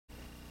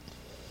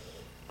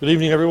Good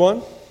evening,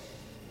 everyone.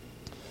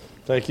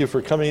 Thank you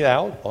for coming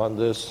out on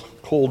this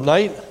cold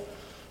night.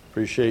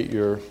 Appreciate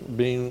your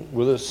being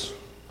with us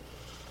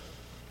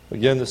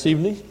again this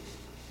evening.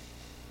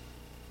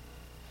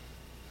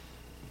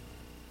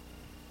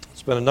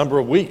 It's been a number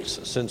of weeks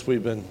since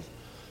we've been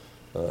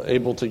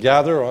able to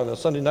gather on a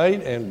Sunday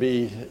night and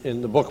be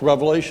in the book of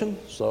Revelation.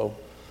 So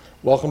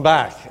welcome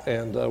back.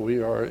 And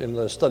we are in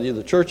the study of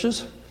the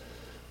churches,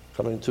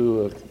 coming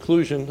to a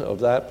conclusion of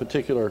that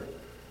particular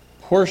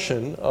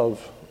portion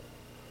of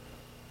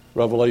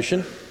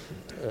Revelation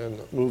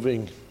and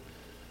moving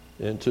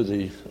into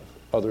the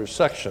other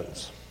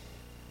sections.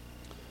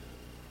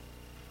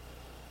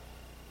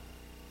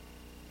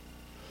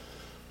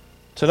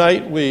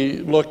 Tonight we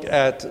look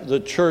at the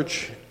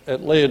church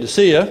at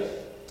Laodicea.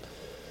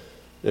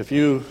 If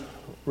you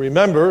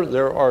remember,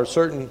 there are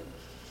certain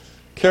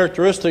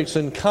characteristics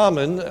in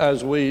common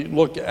as we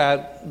look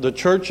at the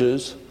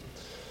churches,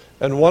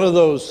 and one of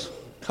those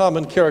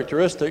common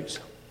characteristics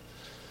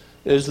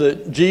is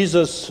that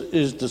Jesus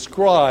is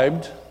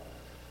described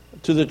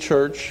to the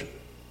church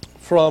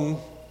from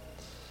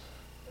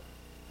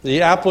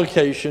the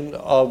application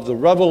of the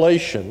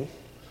revelation,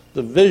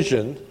 the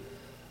vision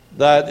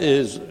that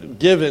is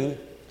given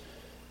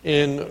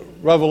in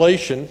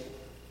Revelation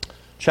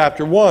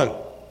chapter 1.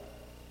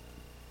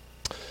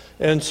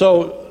 And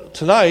so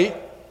tonight,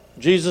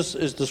 Jesus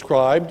is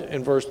described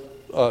in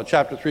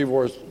chapter 3,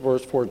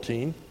 verse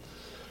 14.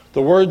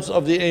 The words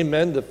of the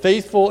Amen, the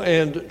faithful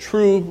and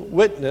true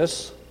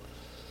witness,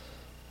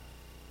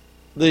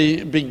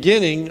 the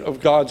beginning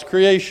of God's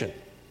creation.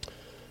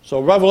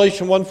 So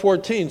Revelation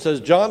 1:14 says,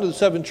 John to the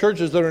seven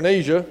churches that are in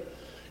Asia,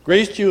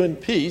 grace to you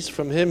and peace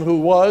from him who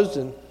was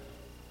and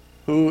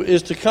who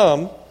is to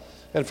come,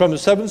 and from the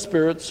seven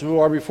spirits who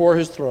are before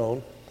his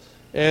throne,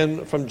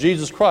 and from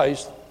Jesus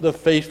Christ, the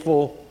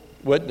faithful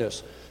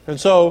witness. And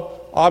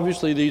so,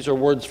 obviously, these are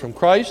words from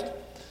Christ,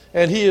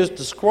 and he is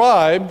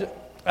described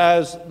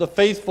as the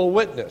faithful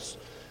witness.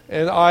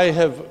 And I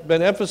have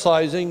been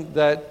emphasizing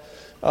that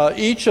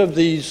each of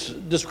these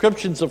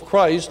descriptions of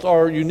Christ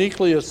are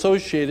uniquely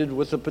associated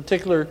with a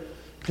particular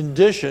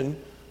condition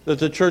that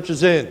the church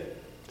is in.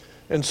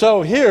 And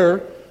so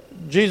here,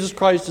 Jesus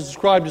Christ is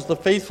described as the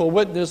faithful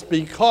witness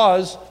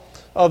because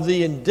of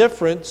the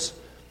indifference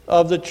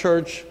of the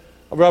church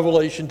of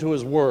Revelation to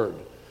his word.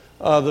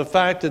 The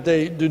fact that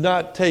they do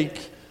not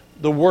take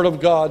the word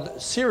of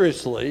God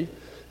seriously.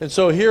 And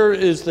so here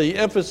is the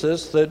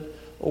emphasis that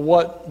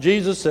what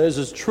Jesus says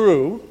is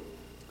true,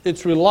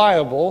 it's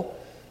reliable,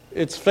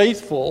 it's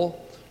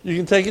faithful, you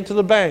can take it to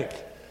the bank.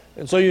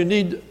 And so you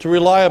need to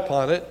rely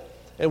upon it.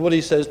 And what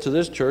he says to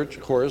this church,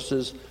 of course,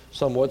 is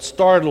somewhat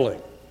startling.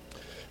 And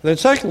then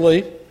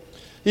secondly,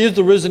 he is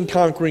the risen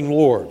conquering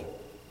Lord.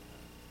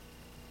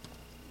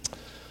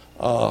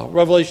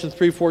 Revelation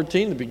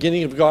 3:14, the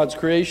beginning of God's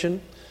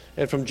creation,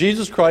 and from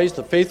Jesus Christ,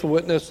 the faithful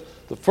witness,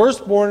 the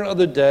firstborn of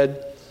the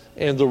dead,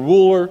 and the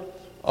ruler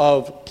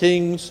of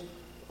kings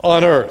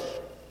on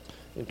earth,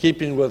 in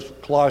keeping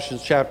with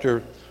Colossians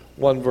chapter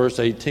 1, verse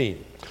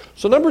 18.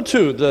 So number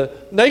two, the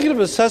negative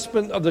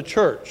assessment of the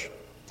church.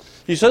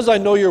 He says, I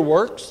know your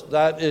works.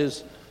 That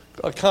is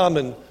a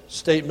common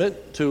statement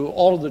to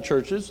all of the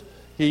churches.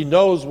 He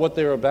knows what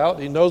they're about.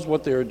 He knows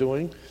what they're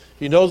doing.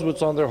 He knows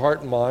what's on their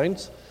heart and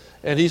minds.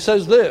 And he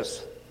says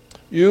this,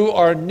 you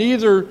are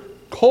neither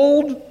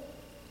cold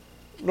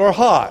nor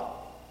hot.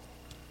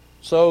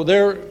 So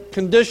their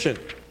condition,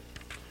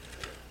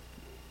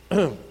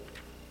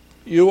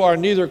 you are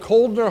neither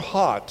cold nor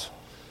hot.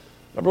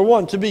 Number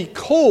one, to be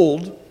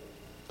cold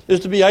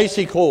is to be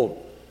icy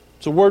cold.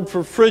 It's a word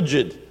for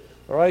frigid.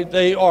 All right,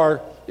 they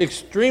are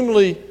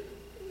extremely,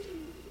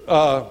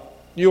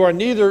 you are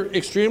neither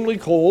extremely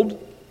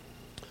cold,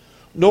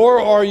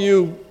 nor are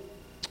you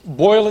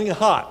boiling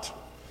hot.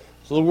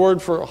 So the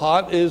word for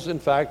hot is, in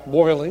fact,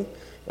 boiling,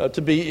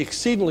 to be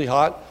exceedingly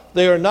hot.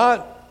 They are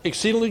not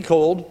exceedingly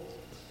cold,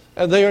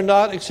 and they are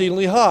not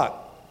exceedingly hot.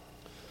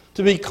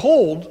 To be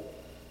cold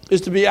is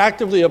to be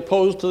actively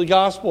opposed to the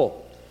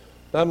gospel.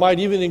 That might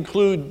even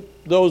include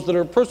those that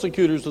are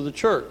persecutors of the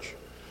church,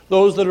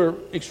 those that are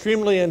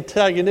extremely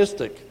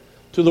antagonistic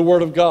to the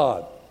Word of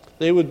God.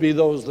 They would be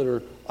those that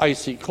are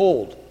icy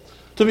cold.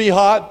 To be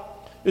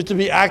hot is to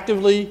be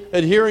actively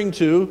adhering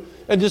to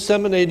and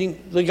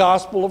disseminating the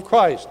gospel of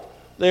Christ.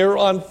 They are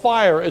on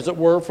fire, as it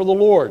were, for the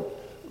Lord.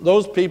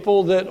 Those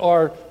people that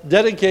are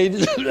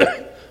dedicated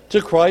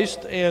to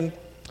Christ and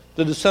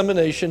the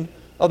dissemination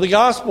of the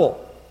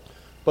gospel.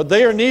 But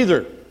they are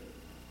neither.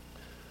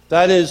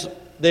 That is,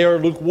 they are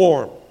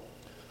lukewarm.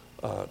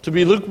 To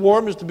be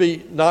lukewarm is to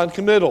be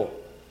non-committal,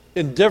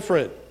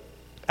 indifferent,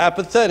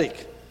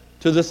 apathetic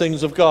to the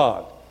things of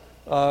God.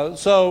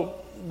 So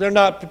they're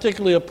not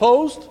particularly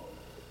opposed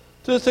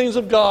to the things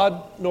of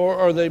God, nor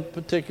are they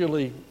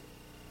particularly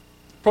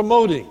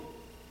promoting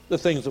the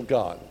things of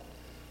God.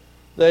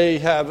 They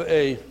have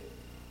a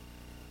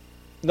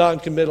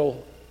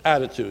non-committal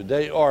attitude.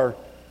 They are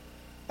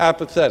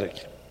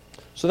apathetic.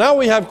 So now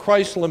we have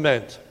Christ's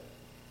lament.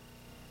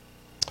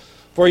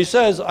 For he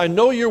says, I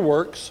know your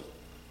works.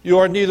 You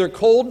are neither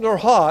cold nor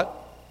hot.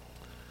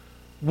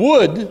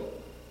 would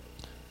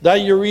that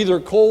you're either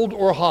cold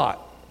or hot.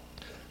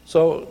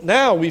 So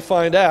now we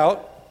find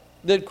out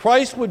that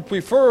Christ would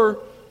prefer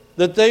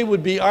that they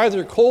would be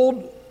either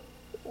cold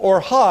or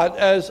hot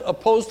as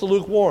opposed to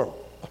lukewarm.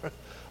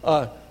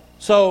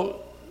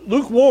 So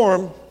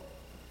lukewarm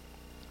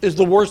is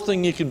the worst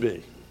thing you can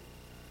be.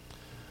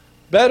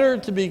 Better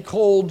to be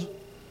cold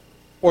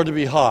or to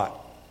be hot.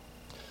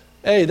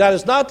 Hey, that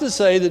is not to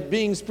say that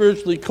being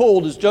spiritually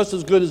cold is just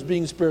as good as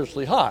being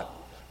spiritually hot.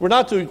 We're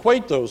not to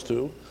equate those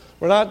two.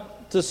 We're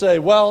not to say,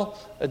 well,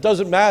 it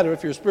doesn't matter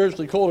if you're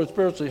spiritually cold or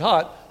spiritually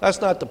hot. That's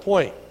not the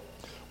point.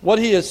 What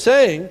he is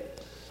saying,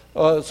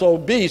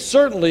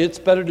 certainly it's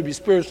better to be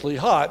spiritually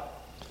hot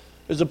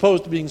as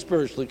opposed to being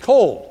spiritually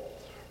cold.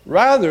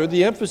 Rather,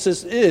 the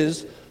emphasis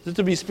is that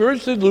to be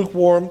spiritually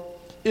lukewarm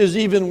is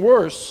even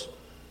worse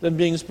than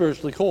being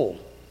spiritually cold.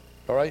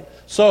 All right?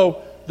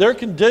 So their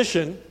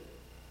condition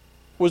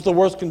was the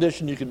worst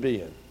condition you could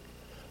be in.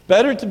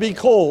 Better to be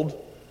cold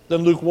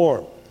than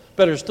lukewarm.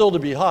 Better still to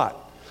be hot.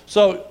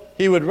 So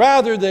he would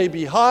rather they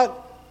be hot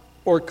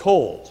or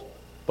cold,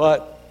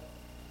 but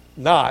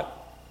not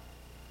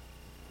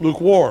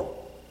lukewarm.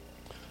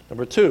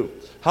 Number 2,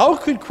 how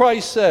could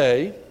Christ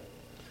say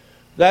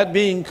that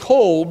being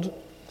cold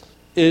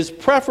is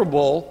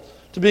preferable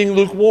to being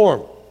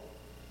lukewarm?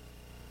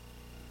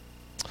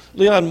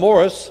 Leon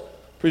Morris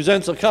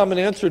presents a common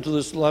answer to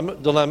this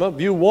dilemma.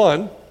 View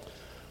 1,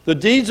 the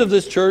deeds of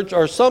this church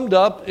are summed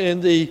up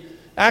in the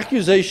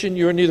accusation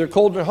you're neither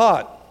cold nor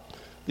hot.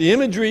 The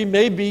imagery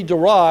may be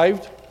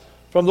derived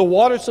from the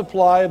water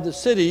supply of the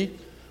city,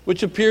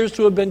 which appears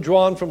to have been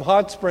drawn from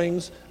hot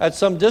springs at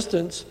some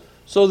distance,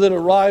 so that it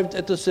arrived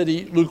at the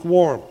city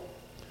lukewarm.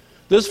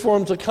 This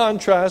forms a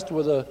contrast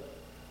with the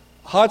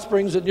hot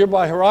springs at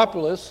nearby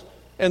Hierapolis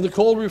and the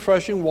cold,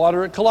 refreshing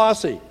water at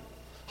Colossae.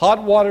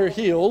 Hot water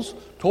heals,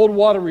 cold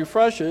water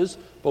refreshes,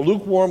 but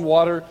lukewarm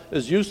water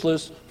is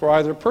useless for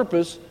either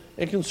purpose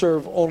and can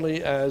serve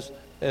only as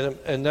an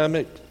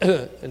anemic.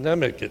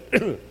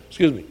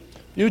 Excuse me.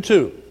 View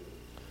 2.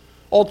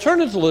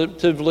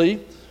 Alternatively,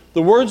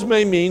 the words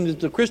may mean that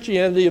the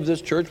Christianity of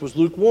this church was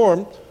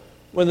lukewarm,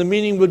 when the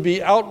meaning would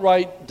be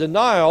outright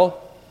denial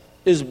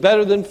is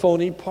better than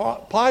phony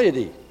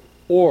piety,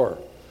 or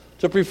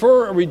to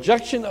prefer a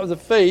rejection of the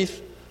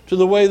faith to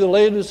the way the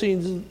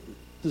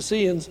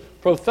Laodiceans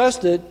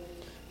professed it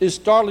is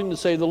startling, to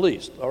say the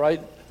least. All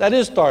right? That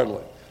is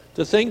startling.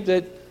 To think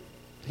that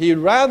he'd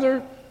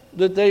rather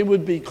that they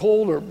would be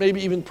cold or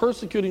maybe even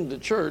persecuting the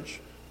church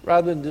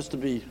rather than just to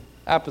be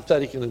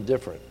apathetic and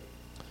indifferent.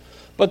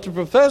 But to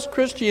profess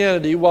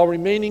Christianity while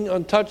remaining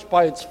untouched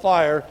by its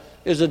fire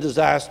is a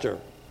disaster.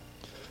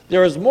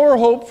 There is more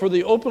hope for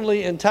the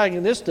openly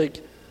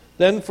antagonistic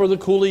than for the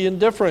coolly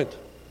indifferent.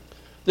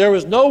 There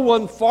is no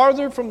one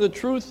farther from the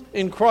truth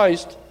in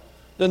Christ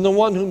than the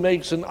one who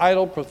makes an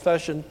idle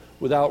profession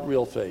without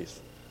real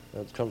faith.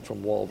 That comes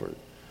from Walvoord.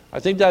 I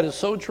think that is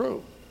so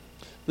true.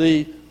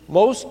 The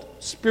most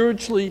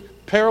spiritually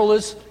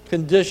perilous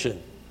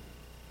condition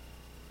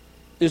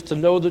is to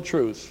know the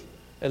truth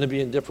and to be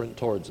indifferent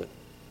towards it.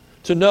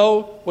 To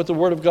know what the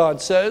Word of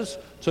God says,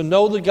 to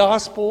know the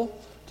gospel,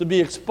 to be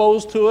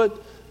exposed to it,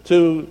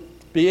 to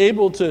be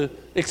able to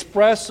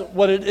express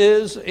what it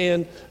is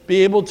and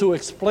be able to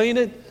explain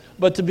it,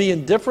 but to be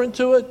indifferent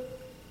to it,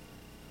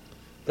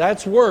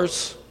 that's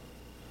worse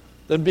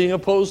than being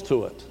opposed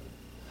to it.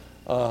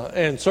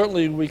 And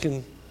certainly we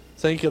can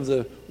think of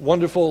the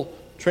wonderful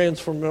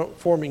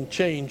transforming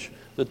change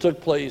that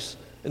took place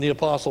in the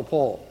Apostle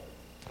Paul.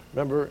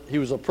 Remember, he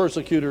was a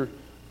persecutor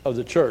of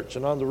the church,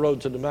 and on the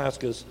road to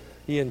Damascus,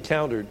 he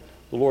encountered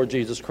the Lord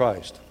Jesus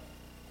Christ.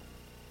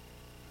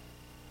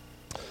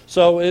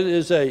 So it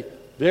is a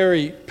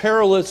very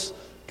perilous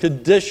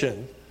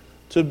condition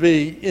to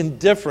be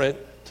indifferent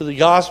to the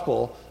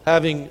gospel,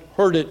 having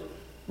heard it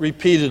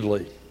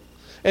repeatedly.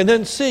 And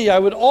then C, I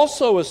would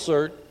also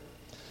assert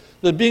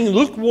that being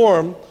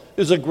lukewarm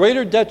is a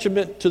greater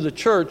detriment to the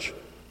church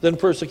than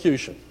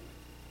persecution.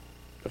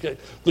 Okay?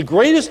 The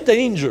greatest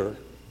danger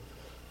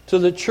to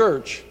the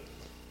church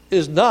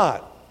is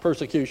not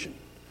persecution.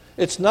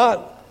 It's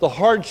not the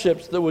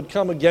hardships that would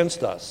come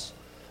against us.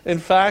 In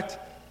fact,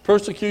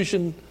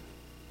 persecution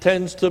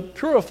tends to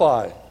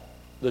purify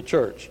the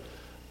church.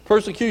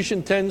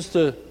 Persecution tends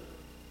to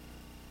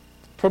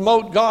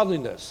promote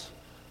godliness.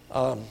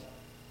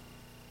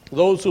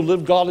 Those who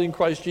live godly in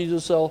Christ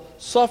Jesus shall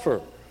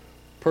suffer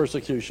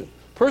persecution.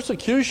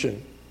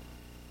 Persecution,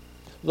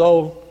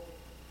 though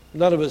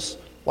none of us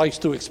likes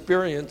to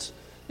experience,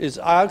 is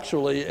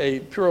actually a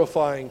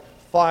purifying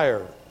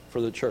fire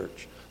for the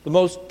church. The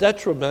most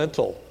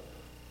detrimental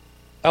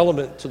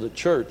element to the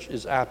church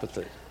is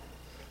apathy.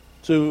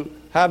 To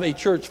have a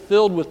church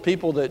filled with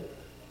people that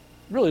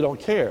really don't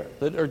care,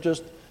 that are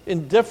just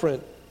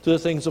indifferent to the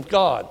things of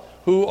God,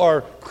 who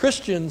are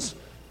Christians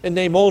in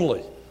name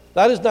only.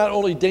 That is not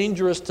only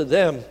dangerous to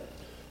them,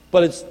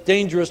 but it's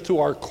dangerous to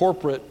our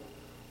corporate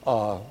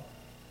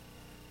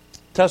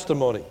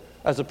testimony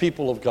as a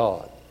people of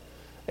God.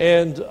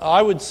 And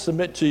I would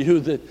submit to you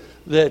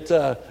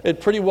that it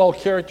pretty well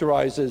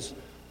characterizes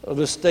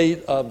the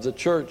state of the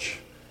church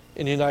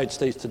in the United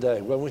States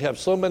today, when we have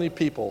so many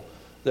people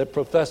that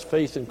profess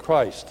faith in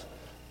Christ,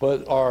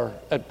 but are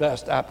at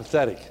best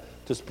apathetic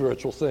to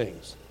spiritual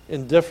things,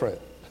 indifferent,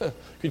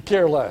 could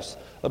care less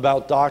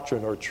about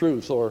doctrine or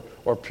truth or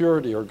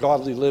purity or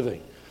godly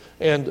living.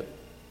 And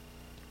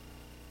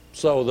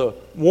so the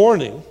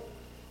warning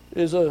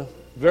is a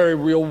very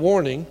real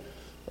warning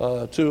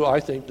to, I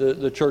think,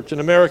 the church in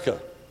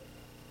America.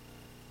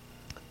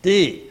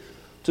 D,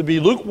 to be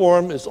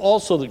lukewarm is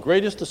also the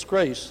greatest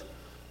disgrace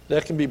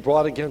that can be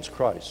brought against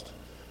Christ.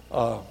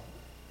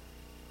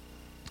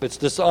 It's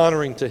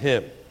dishonoring to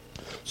him.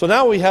 So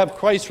now we have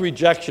Christ's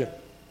rejection.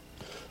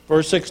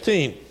 Verse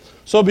 16.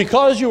 So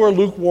because you are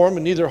lukewarm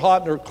and neither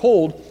hot nor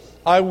cold,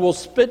 I will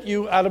spit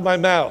you out of my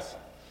mouth.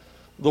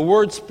 The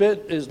word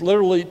spit is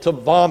literally to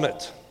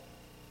vomit.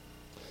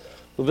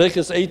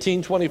 Leviticus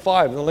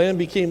 18:25. And the land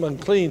became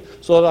unclean,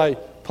 so that I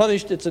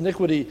punished its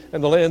iniquity,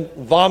 and the land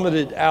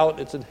vomited out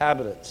its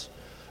inhabitants.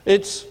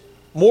 It's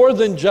more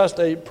than just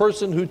a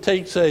person who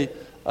takes a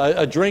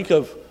drink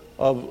of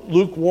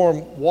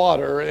lukewarm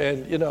water,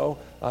 and, you know,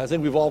 I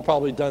think we've all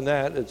probably done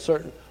that at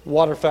certain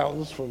water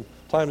fountains from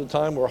time to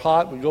time. We're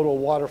hot, we go to a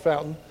water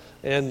fountain,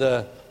 and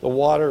the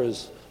water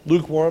is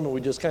lukewarm, and we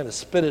just kind of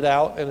spit it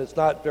out, and it's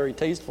not very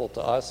tasteful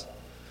to us.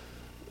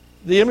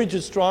 The image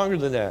is stronger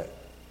than that.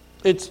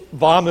 It's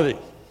vomiting.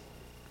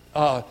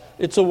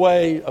 It's a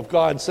way of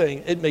God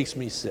saying, it makes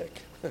me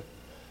sick. It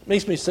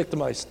makes me sick to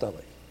my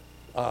stomach.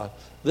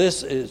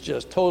 This is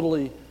just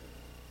totally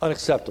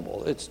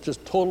unacceptable. It's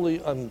just totally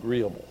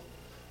unagreeable.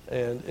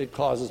 And it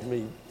causes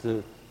me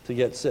to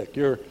get sick.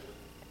 Your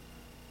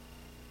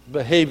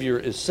behavior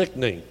is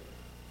sickening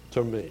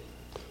to me.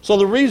 So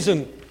the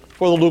reason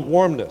for the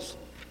lukewarmness,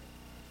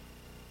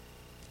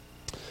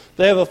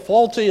 they have a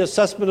faulty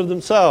assessment of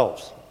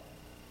themselves.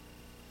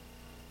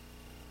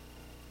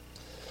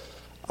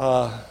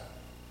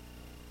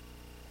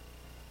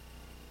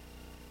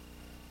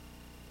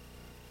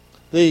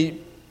 The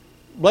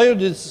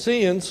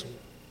Laodiceans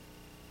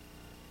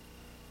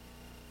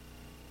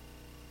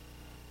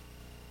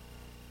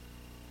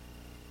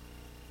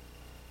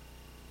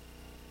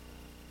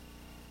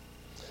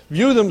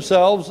view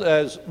themselves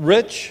as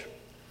rich,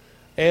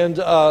 and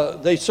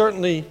they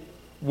certainly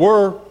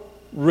were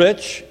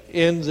rich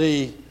in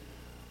the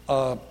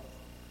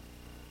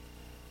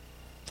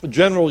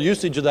general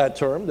usage of that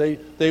term.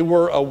 They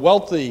were a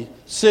wealthy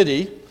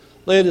city.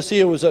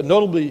 Laodicea was a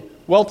notably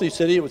wealthy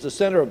city. It was the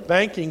center of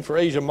banking for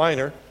Asia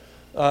Minor.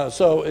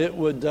 So it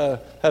would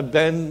have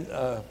been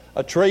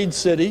a trade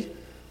city.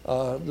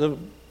 The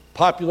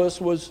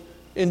populace was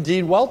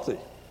indeed wealthy.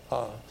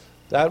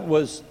 That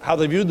was how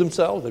they viewed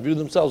themselves. They viewed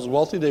themselves as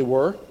wealthy. They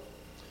were.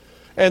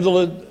 And the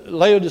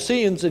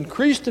Laodiceans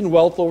increased in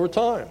wealth over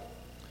time.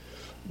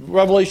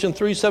 Revelation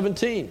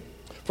 3:17.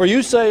 For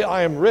you say,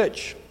 I am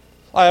rich.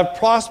 I have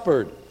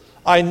prospered.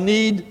 I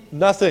need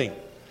nothing.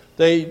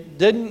 They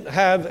didn't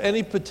have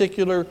any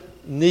particular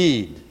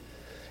need.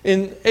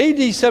 In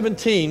AD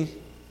 17,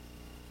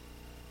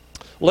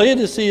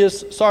 Laodicea,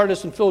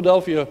 Sardis, and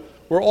Philadelphia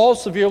were all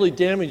severely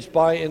damaged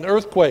by an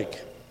earthquake.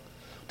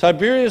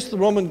 Tiberius, the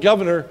Roman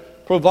governor,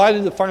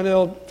 provided the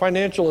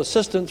financial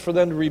assistance for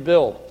them to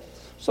rebuild.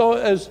 So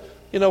as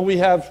you know, we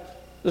have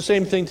the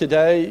same thing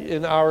today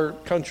in our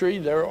country.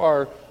 There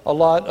are a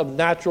lot of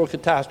natural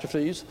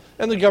catastrophes,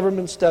 and the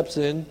government steps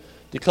in,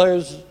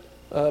 declares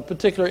a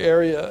particular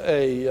area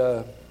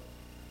a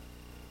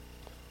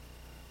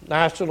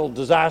national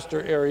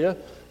disaster area,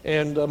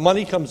 and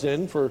money comes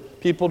in for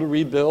people to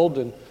rebuild,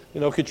 and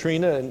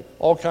Katrina and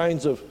all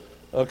kinds of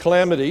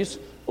calamities.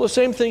 Well, the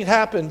same thing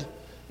happened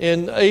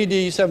in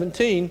AD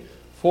 17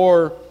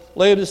 for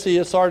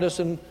Laodicea, Sardis,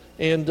 and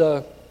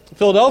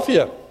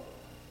Philadelphia.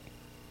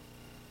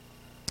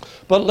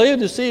 But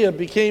Laodicea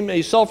became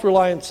a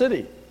self-reliant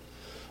city.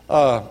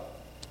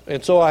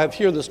 And so I have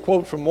here this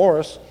quote from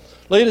Morris.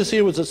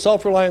 Laodicea was a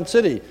self-reliant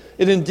city.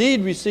 It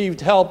indeed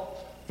received help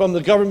from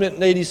the government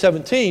in AD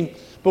 17,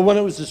 but when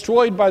it was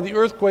destroyed by the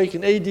earthquake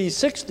in AD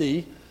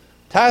 60,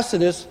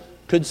 Tacitus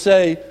could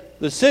say,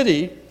 the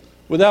city,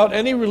 without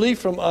any relief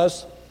from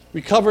us,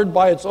 recovered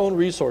by its own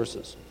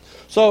resources.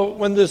 So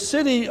when the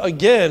city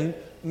again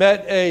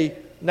met a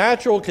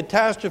natural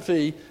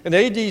catastrophe in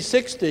AD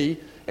 60,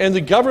 and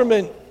the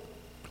government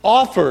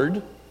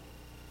offered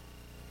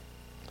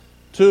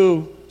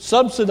to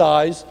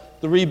subsidize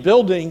the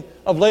rebuilding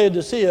of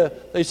Laodicea,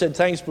 they said,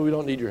 thanks, but we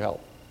don't need your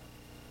help.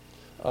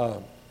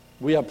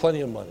 We have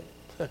plenty of money.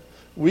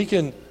 We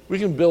can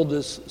build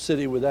this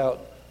city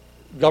without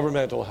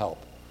governmental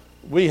help.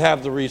 We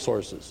have the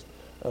resources.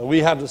 We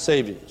have the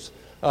savings.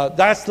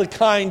 That's the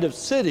kind of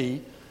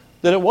city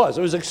that it was.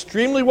 It was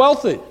extremely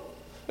wealthy.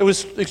 It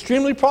was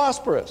extremely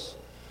prosperous.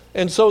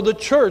 And so the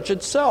church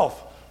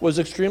itself was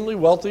extremely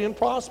wealthy and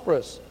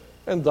prosperous,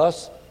 and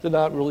thus did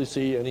not really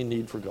see any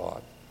need for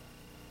God.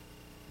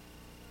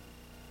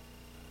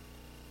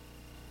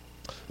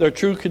 Their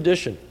true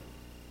condition.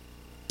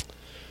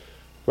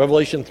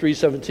 Revelation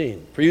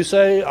 3:17. For you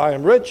say, I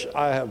am rich,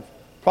 I have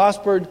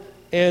prospered,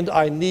 and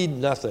I need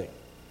nothing.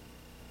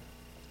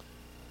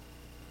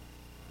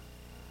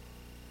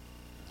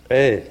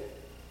 Hey,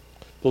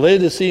 the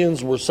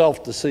Laodiceans were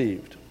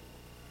self-deceived.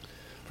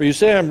 For you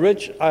say, I'm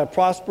rich, I have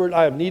prospered,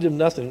 I have need of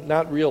nothing,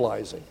 not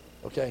realizing.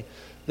 Okay?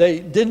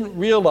 They didn't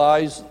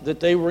realize that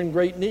they were in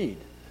great need.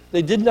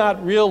 They did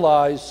not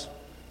realize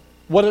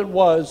what it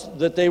was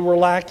that they were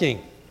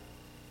lacking.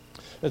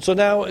 And so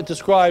now it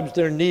describes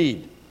their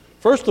need.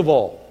 First of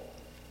all,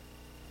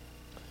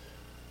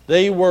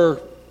 they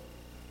were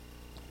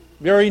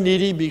very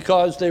needy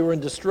because they were in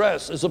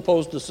distress as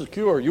opposed to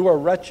secure. You are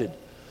wretched.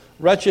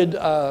 Wretched,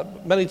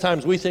 many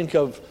times we think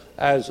of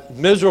as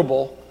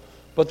miserable,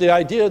 but the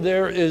idea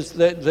there is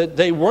that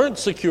they weren't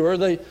secure.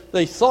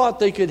 They thought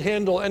they could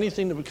handle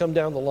anything that would come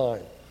down the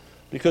line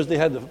because they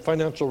had the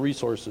financial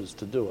resources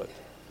to do it.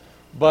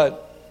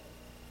 But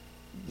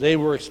they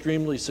were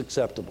extremely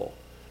susceptible.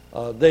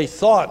 They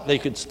thought they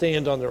could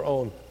stand on their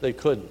own. They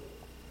couldn't.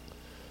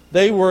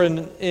 They were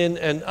in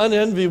an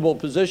unenviable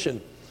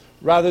position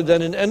rather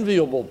than an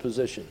enviable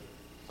position.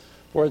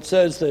 For it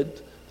says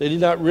that they did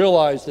not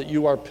realize that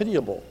you are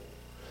pitiable.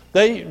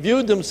 They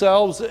viewed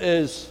themselves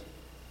as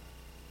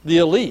the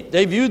elite.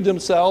 They viewed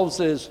themselves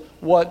as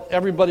what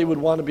everybody would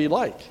want to be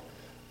like.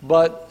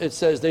 But it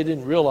says they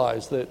didn't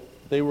realize that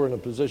they were in a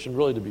position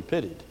really to be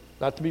pitied,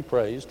 not to be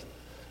praised,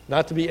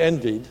 not to be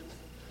envied,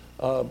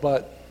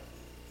 but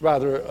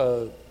rather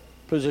a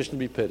position to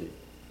be pitied.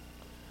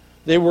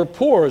 They were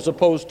poor as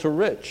opposed to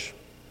rich.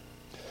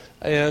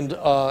 And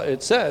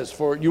it says,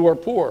 for you are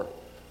poor.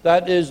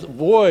 That is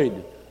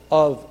void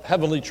of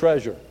heavenly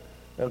treasure.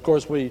 And of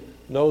course we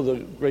know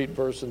the great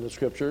verse in the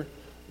scripture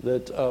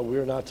that we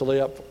are not to lay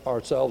up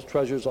ourselves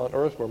treasures on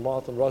earth where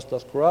moth and rust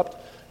doth corrupt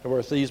and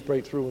where thieves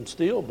break through and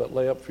steal, but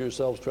lay up for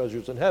yourselves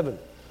treasures in heaven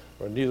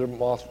where neither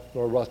moth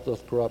nor rust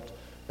doth corrupt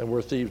and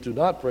where thieves do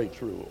not break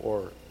through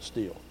or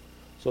steal.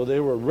 So they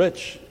were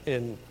rich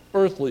in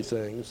earthly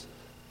things,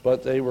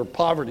 but they were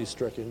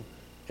poverty-stricken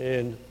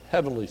in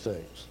heavenly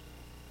things.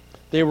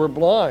 They were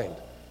blind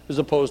as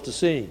opposed to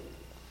seeing.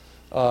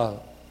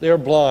 They are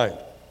blind.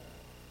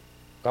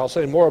 I'll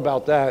say more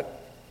about that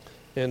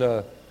in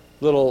a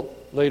little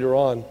later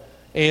on.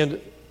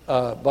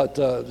 But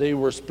they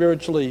were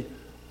spiritually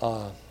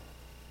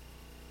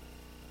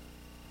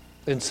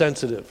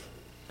insensitive.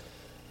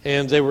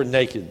 And they were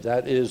naked.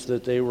 That is,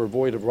 that they were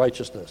void of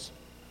righteousness.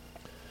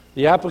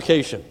 The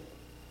application.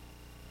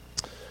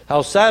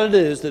 How sad it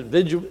is that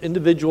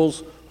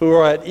individuals who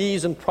are at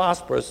ease and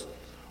prosperous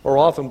are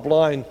often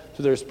blind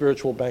to their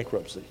spiritual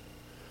bankruptcy.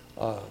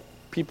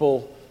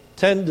 People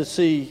tend to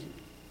see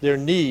their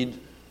need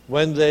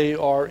when they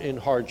are in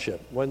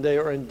hardship, when they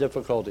are in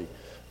difficulty,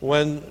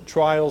 when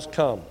trials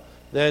come.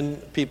 Then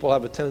people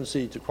have a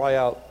tendency to cry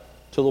out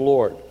to the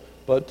Lord.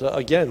 But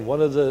again,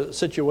 one of the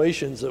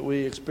situations that we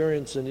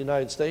experience in the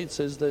United States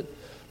is that,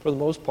 for the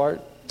most part,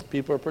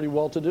 people are pretty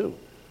well-to-do.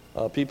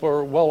 People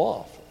are well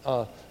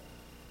off.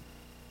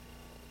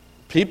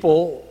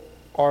 People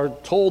are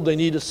told they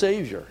need a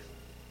Savior.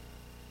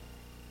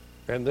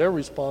 And their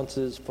response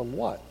is, from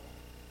what?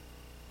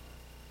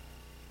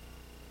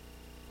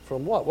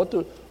 From what?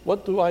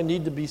 What do I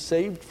need to be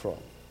saved from?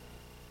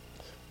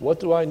 What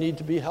do I need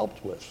to be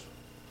helped with?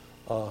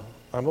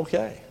 I'm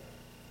okay.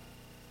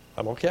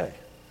 I'm okay.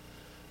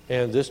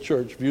 And this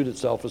church viewed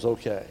itself as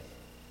okay.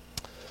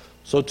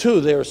 So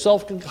too, they are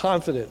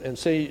self-confident and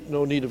say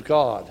no need of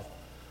God.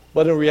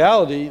 But in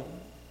reality,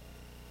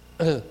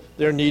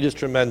 their need is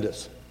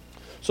tremendous.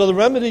 So the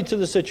remedy to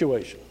the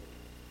situation.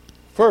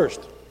 First,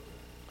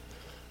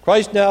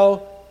 Christ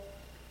now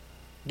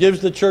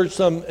gives the church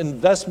some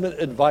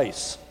investment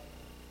advice.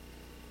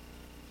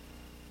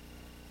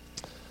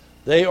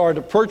 They are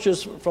to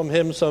purchase from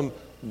him some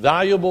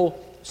valuable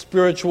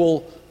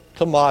spiritual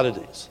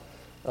commodities.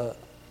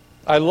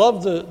 I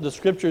love the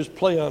scriptures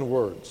play on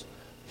words.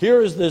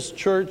 Here is this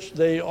church.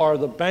 They are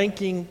the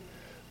banking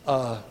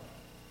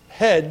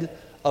head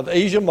of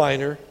Asia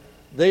Minor.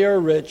 They are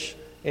rich.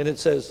 And it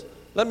says,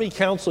 let me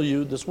counsel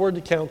you. This word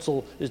to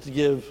counsel is to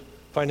give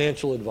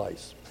financial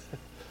advice.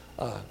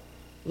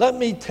 Let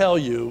me tell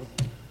you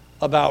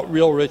about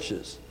real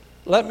riches.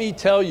 Let me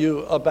tell you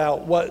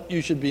about what you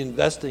should be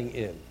investing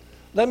in.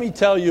 Let me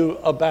tell you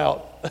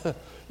about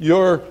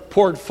your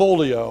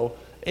portfolio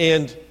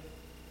and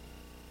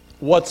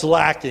what's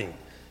lacking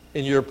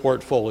in your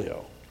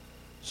portfolio.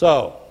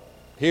 So,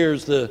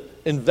 here's the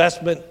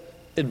investment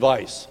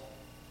advice.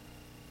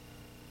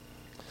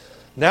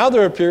 Now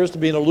there appears to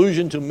be an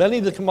allusion to many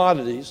of the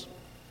commodities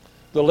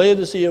the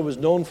Laodicea was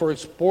known for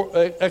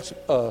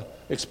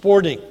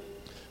exporting.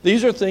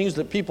 These are things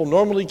that people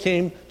normally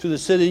came to the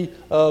city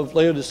of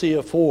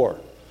Laodicea for.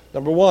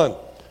 Number one,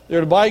 they're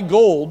to buy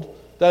gold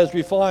that is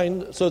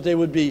refined so that they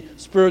would be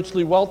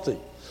spiritually wealthy.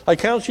 I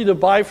counsel you to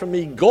buy from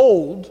me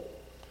gold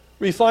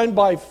refined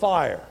by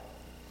fire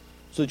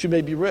so that you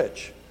may be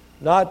rich.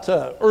 Not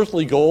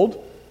earthly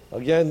gold.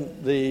 Again,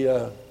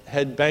 the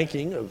head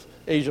banking of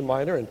Asia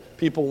Minor, and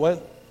people went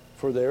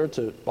for there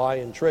to buy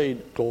and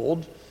trade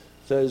gold.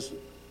 It says,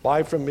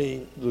 buy from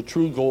me the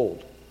true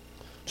gold.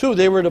 Two,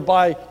 they were to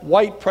buy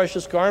white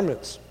precious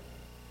garments.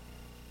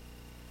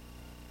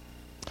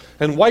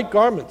 And white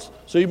garments,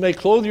 so you may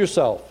clothe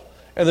yourself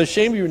and the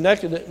shame of your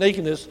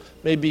nakedness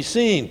may be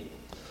seen.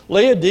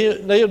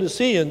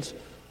 Laodiceans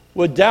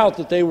would doubt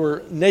that they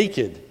were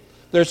naked.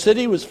 Their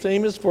city was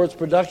famous for its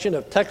production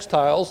of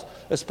textiles,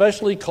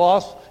 especially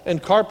cloths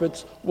and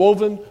carpets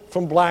woven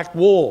from black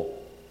wool.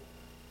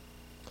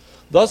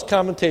 Thus,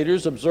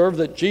 commentators observe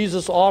that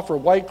Jesus' offer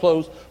of white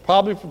clothes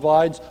probably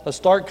provides a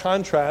stark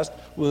contrast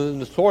with the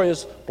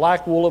notorious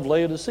black wool of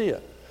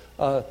Laodicea.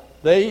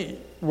 They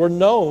were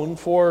known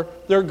for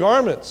their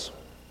garments.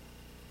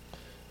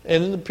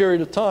 And in the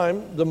period of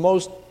time, the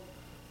most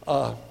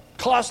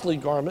costly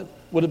garment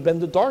would have been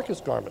the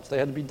darkest garments. They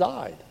had to be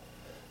dyed.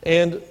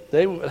 And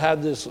they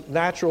had this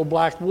natural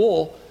black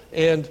wool,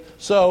 and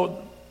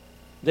so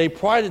they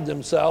prided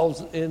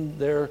themselves in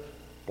their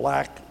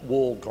black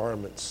wool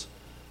garments.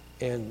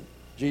 And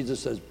Jesus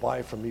says,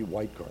 buy from me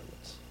white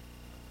garments.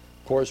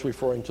 Of course,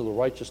 referring to the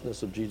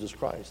righteousness of Jesus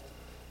Christ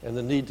and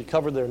the need to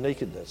cover their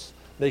nakedness.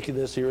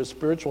 Nakedness here is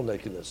spiritual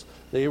nakedness.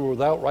 They were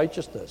without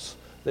righteousness.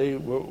 They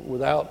were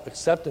without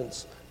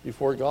acceptance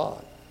before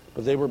God.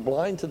 But they were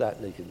blind to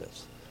that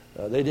nakedness.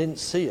 They didn't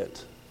see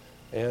it.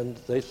 And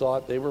they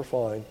thought they were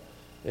fine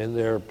in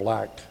their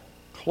black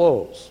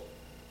clothes.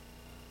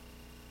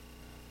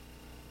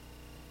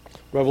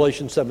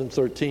 Revelation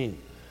 7:13.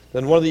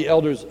 Then one of the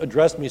elders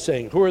addressed me,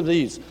 saying, who are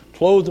these,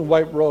 clothed in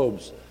white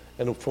robes,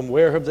 and from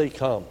where have they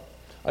come?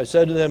 I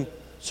said to them,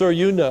 sir,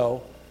 you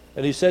know.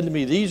 And he said to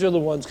me, these are the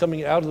ones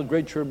coming out of the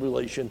great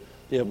tribulation.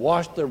 They have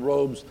washed their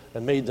robes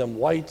and made them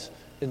white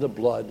in the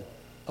blood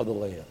of the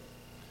Lamb.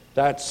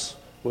 That's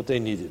what they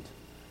needed.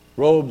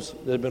 Robes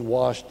that had been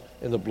washed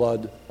in the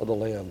blood of the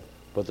Lamb,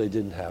 but they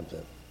didn't have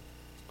them.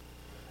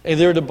 And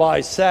they were to buy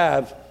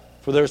salve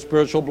for their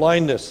spiritual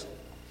blindness,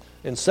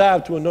 and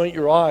salve to anoint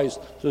your eyes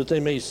so that they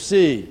may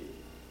see.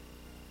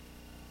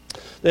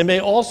 They may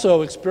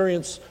also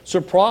experience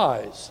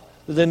surprise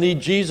that they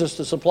need Jesus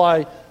to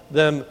supply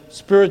them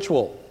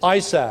spiritual eye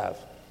salve.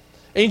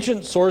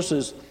 Ancient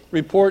sources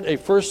report a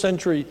first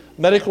century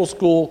medical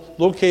school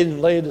located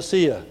in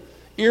Laodicea,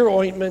 ear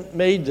ointment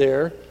made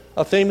there,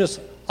 a famous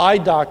eye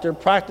doctor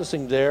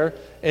practicing there,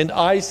 and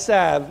eye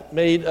salve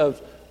made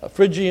of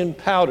Phrygian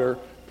powder,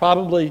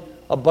 probably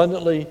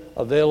abundantly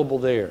available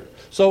there.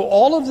 So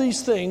all of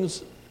these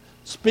things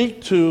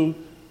speak to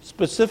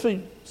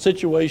specific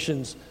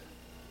situations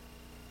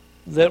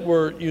that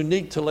were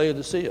unique to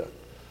Laodicea.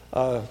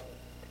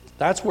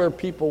 That's where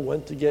people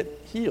went to get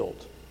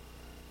healed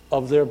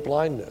of their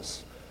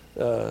blindness.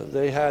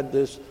 They had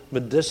this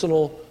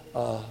medicinal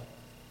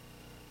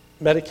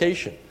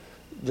medication.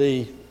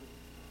 The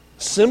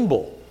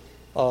symbol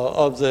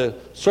of the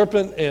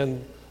serpent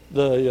and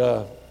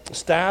the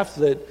staff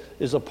that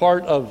is a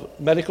part of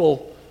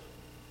medical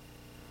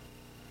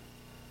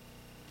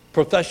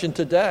profession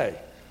today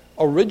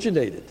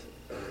originated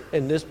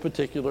in this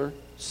particular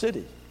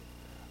city.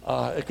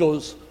 It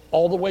goes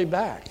all the way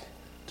back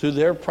to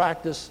their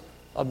practice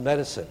of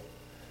medicine.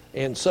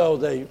 And so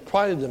they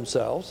prided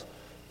themselves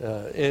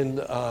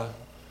in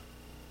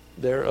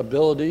their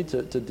ability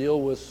to deal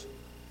with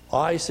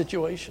eye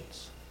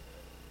situations.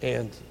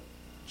 And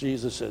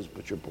Jesus says,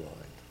 but you're blind.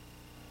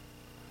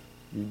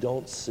 You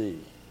don't see.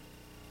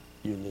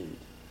 You need.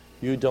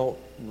 You don't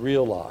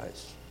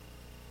realize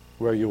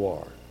where you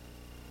are.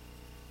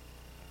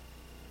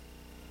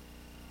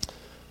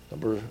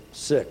 Number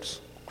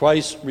 6,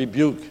 Christ's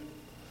rebuke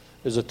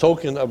is a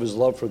token of his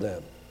love for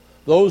them.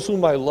 Those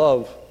whom I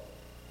love,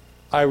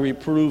 I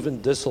reprove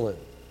and discipline.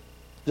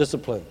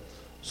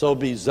 So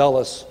be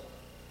zealous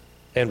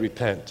and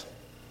repent.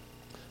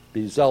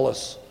 Be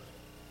zealous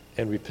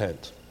and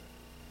repent.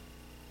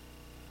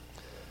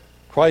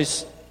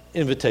 Christ's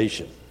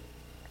invitation.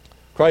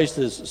 Christ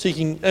is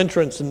seeking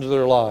entrance into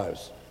their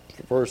lives.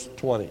 Verse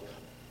 20.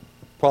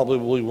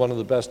 Probably one of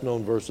the best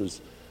known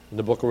verses in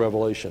the book of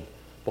Revelation.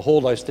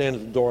 Behold, I stand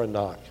at the door and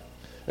knock.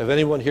 If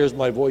anyone hears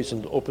my voice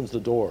and opens the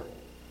door.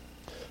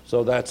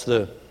 So that's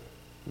the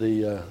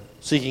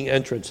seeking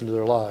entrance into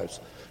their lives.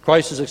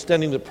 Christ is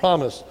extending the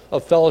promise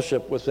of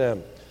fellowship with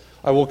them.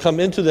 I will come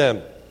into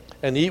them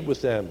and eat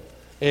with them,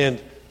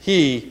 and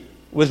he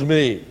with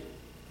me.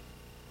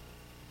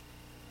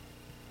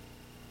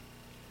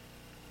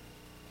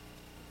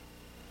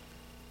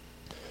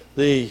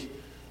 The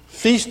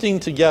feasting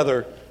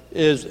together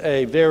is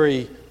a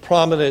very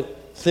prominent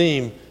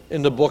theme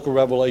in the book of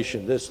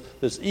Revelation. This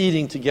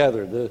eating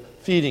together, the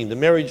feeding, the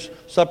marriage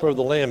supper of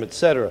the Lamb,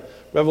 etc.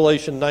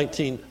 Revelation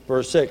 19,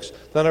 verse 6.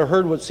 Then I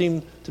heard what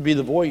seemed to be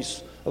the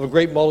voice of a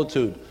great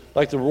multitude,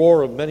 like the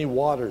roar of many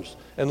waters,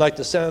 and like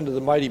the sound of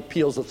the mighty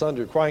peals of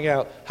thunder, crying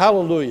out,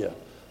 Hallelujah!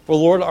 For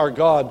the Lord our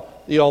God,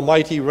 the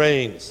Almighty,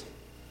 reigns.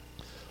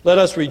 Let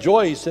us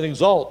rejoice and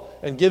exult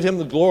and give him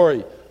the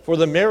glory, for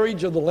the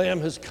marriage of the Lamb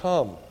has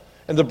come,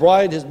 and the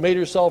bride has made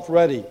herself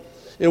ready.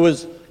 It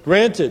was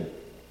granted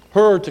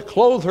her to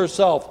clothe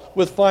herself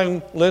with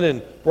fine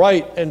linen,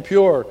 bright and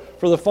pure.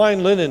 For the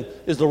fine linen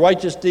is the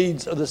righteous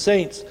deeds of the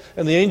saints.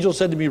 And the angel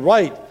said to me,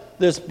 Write,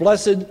 this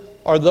blessed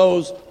are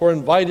those who are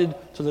invited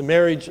to the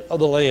marriage of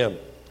the Lamb.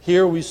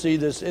 Here we see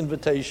this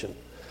invitation.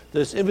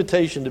 this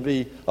invitation to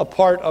be a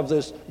part of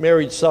this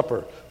marriage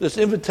supper, this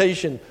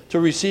invitation to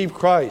receive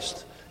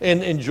Christ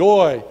and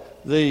enjoy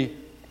the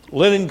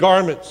linen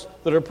garments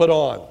that are put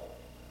on.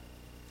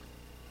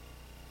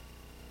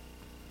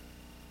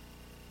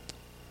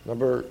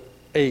 Number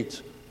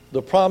 8,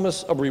 the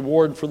promise of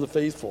reward for the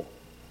faithful.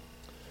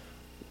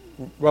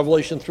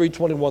 Revelation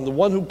 3:21, the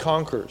one who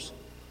conquers,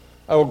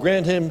 I will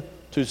grant him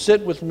to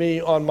sit with me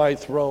on my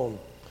throne,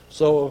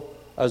 so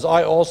as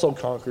I also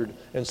conquered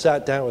and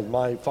sat down with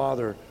my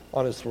Father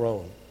on his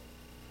throne.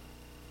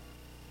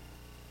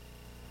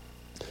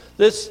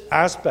 This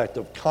aspect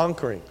of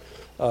conquering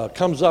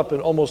comes up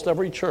in almost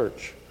every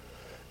church.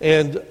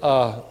 And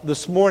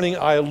this morning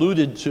I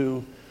alluded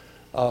to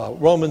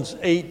Romans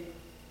 8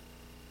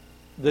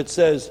 that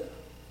says,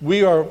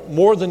 we are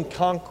more than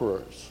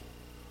conquerors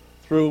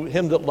through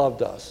him that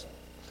loved us.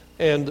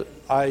 And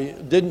I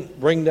didn't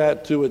bring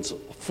that to its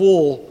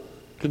full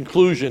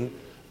conclusion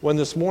when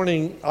this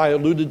morning I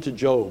alluded to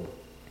Job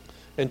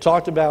and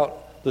talked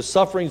about the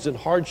sufferings and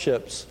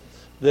hardships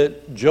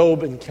that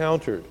Job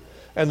encountered.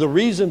 And the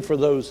reason for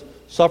those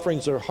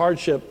sufferings or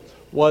hardship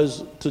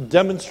was to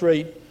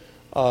demonstrate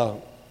the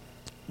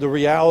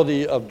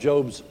reality of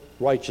Job's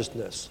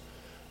righteousness.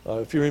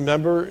 If you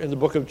remember in the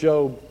book of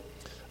Job,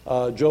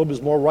 Job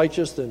is more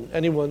righteous than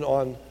anyone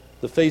on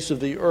the face of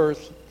the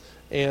earth,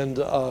 and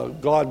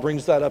God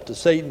brings that up to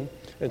Satan,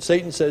 and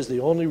Satan says the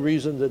only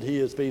reason that he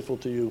is faithful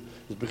to you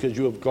is because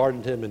you have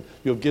guarded him and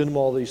you have given him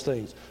all these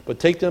things. But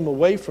take them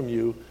away from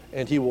you,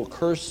 and he will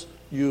curse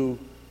you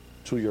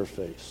to your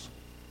face.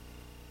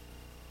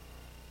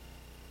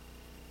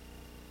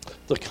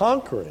 The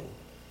conquering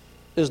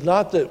is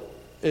not that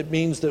it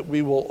means that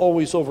we will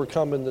always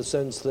overcome in the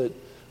sense that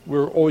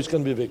we're always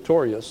going to be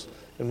victorious.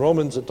 In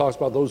Romans, it talks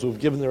about those who have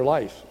given their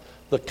life.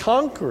 The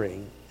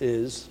conquering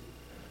is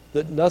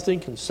that nothing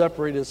can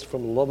separate us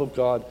from the love of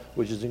God,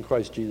 which is in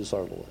Christ Jesus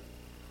our Lord.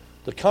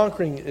 The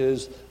conquering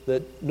is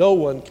that no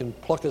one can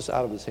pluck us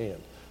out of his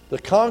hand. The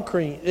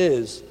conquering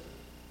is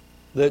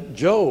that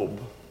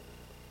Job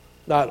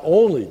not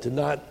only did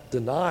not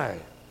deny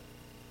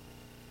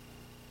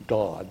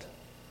God,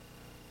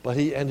 but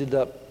he ended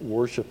up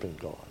worshiping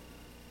God.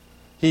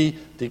 He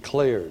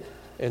declared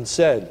and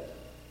said,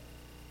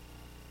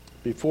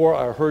 before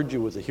I heard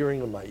you with the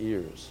hearing of my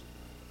ears,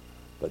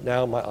 but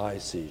now my eye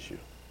sees you.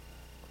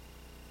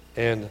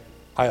 And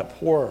I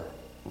abhor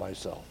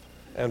myself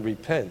and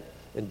repent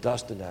in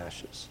dust and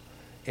ashes.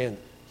 And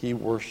he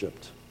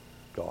worshiped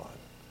God.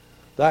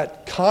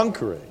 That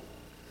conquering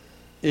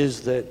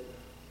is that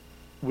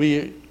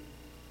we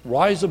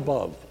rise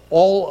above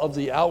all of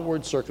the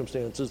outward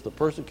circumstances, the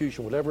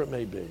persecution, whatever it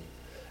may be,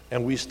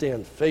 and we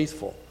stand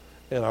faithful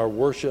in our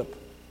worship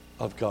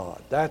of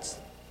God. That's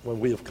when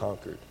we have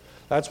conquered.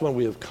 That's when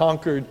we have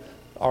conquered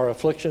our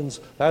afflictions.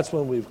 That's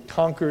when we've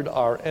conquered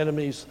our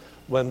enemies,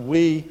 when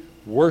we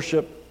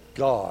worship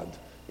God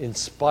in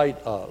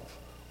spite of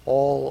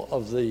all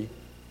of the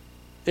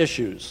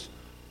issues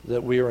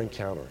that we are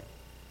encountering.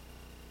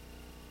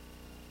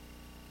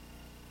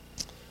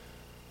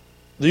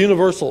 The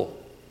universal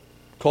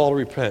call to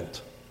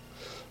repent.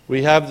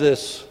 We have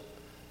this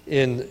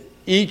in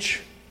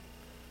each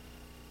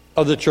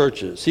of the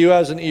churches. He who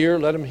has an ear,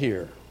 let him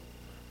hear.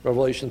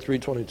 Revelation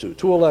 3:22.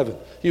 2:11.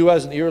 He who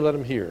has an ear, let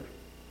him hear.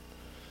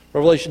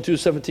 Revelation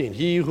 2:17.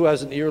 He who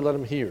has an ear, let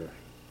him hear.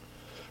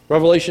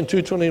 Revelation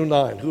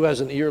 2:29. Who has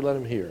an ear, let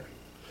him hear.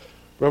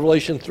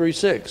 Revelation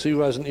 3:6. He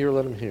who has an ear,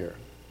 let him hear.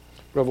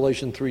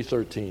 Revelation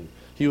 3:13.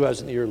 He who has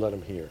an ear, let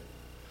him hear.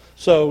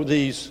 So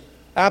these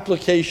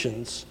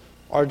applications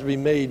are to be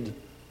made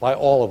by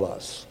all of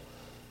us.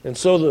 And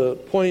so the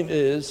point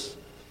is,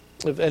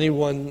 if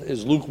anyone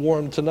is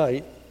lukewarm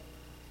tonight,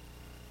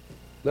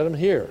 let him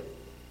hear.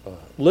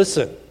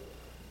 Listen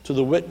to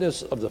the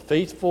witness of the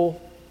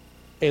faithful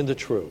and the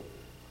true.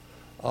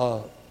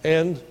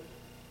 And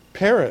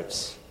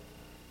parents,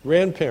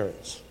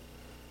 grandparents,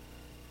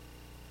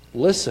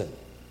 listen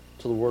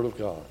to the Word of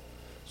God.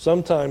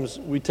 Sometimes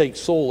we take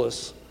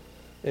solace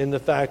in the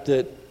fact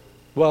that,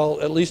 well,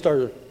 at least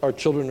our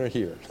children are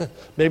here.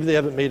 Maybe they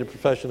haven't made a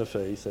profession of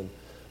faith, and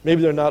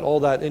maybe they're not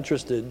all that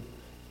interested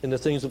in the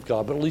things of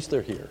God, but at least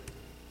they're here.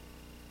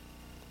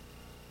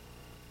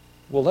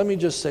 Well, let me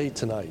just say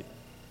tonight,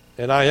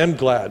 and I am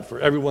glad for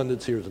everyone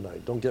that's here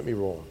tonight, don't get me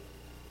wrong.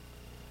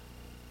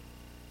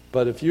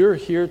 But if you're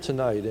here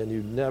tonight and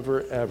you've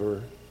never,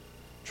 ever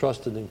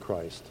trusted in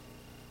Christ,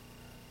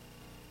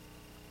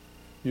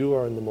 you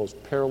are in the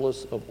most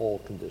perilous of all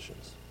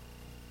conditions.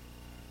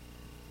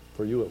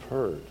 For you have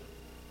heard,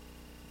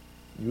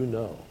 you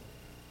know.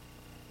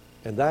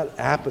 And that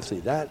apathy,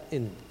 that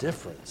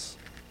indifference,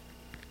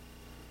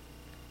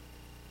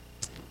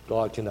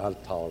 God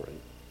cannot tolerate.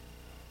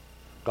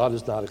 God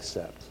does not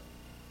accept.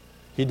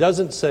 He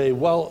doesn't say,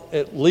 well,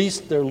 at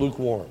least they're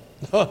lukewarm.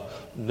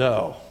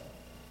 No.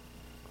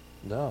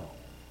 No.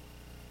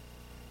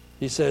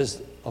 He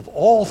says, of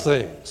all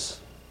things,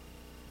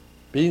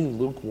 being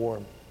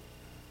lukewarm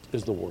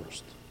is the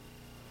worst.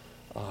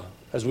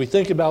 As we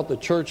think about the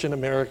church in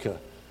America,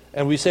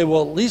 and we say,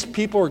 well, at least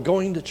people are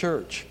going to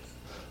church.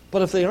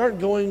 But if they aren't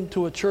going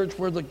to a church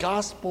where the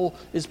gospel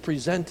is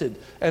presented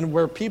and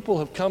where people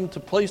have come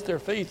to place their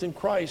faith in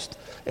Christ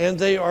and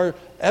they are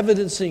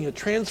evidencing a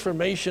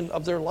transformation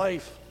of their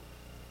life,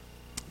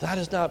 that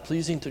is not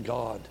pleasing to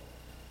God.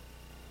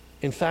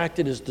 In fact,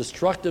 it is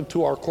destructive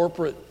to our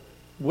corporate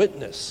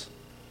witness,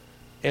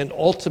 and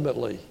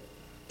ultimately,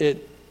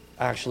 it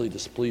actually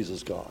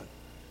displeases God.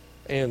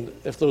 And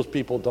if those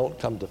people don't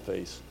come to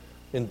faith,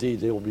 indeed,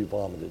 they will be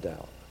vomited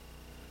out.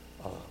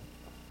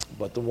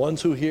 But the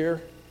ones who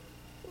hear,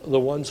 the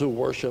ones who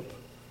worship,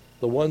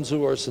 the ones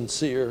who are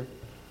sincere,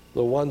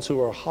 the ones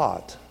who are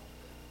hot,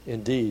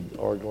 indeed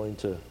are going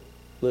to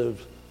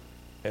live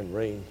and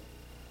reign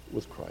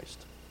with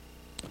Christ.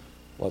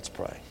 Let's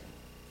pray.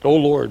 Oh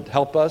Lord,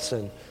 help us,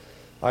 and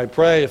I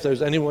pray if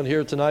there's anyone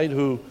here tonight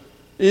who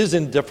is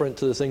indifferent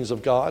to the things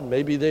of God,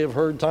 maybe they have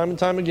heard time and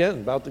time again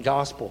about the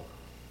gospel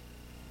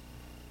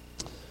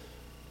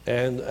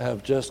and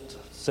have just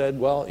said,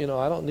 well,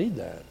 I don't need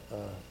that.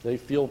 They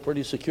feel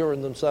pretty secure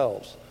in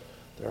themselves.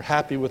 They're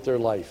happy with their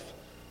life.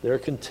 They're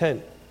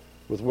content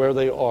with where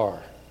they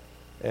are.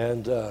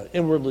 And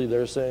inwardly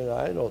they're saying,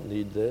 I don't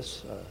need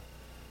this.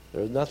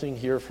 There's nothing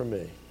here for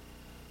me.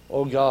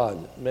 Oh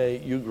God, may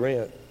you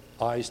grant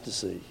eyes to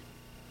see.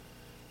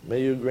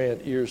 May you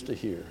grant ears to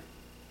hear.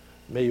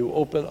 May you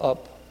open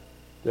up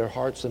their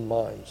hearts and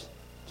minds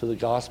to the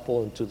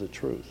gospel and to the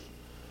truth.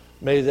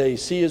 May they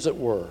see, as it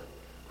were,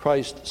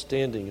 Christ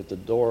standing at the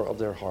door of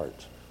their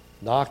heart,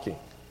 knocking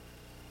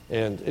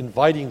and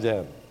inviting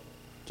them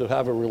to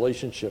have a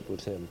relationship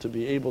with him, to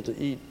be able to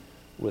eat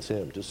with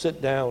him, to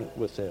sit down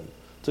with him,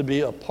 to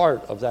be a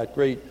part of that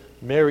great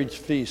marriage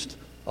feast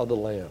of the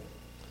Lamb.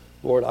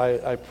 Lord,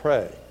 I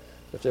pray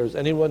if there's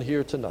anyone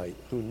here tonight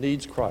who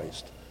needs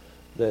Christ,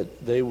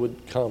 that they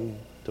would come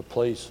to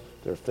place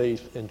their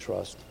faith and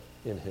trust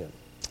in him.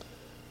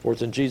 For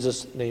it's in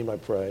Jesus' name I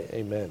pray,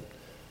 amen.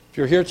 If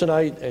you're here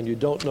tonight and you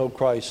don't know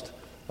Christ,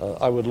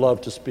 I would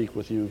love to speak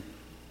with you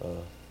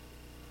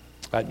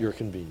at your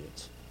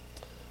convenience.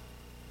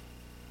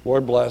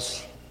 Lord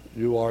bless.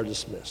 You are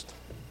dismissed.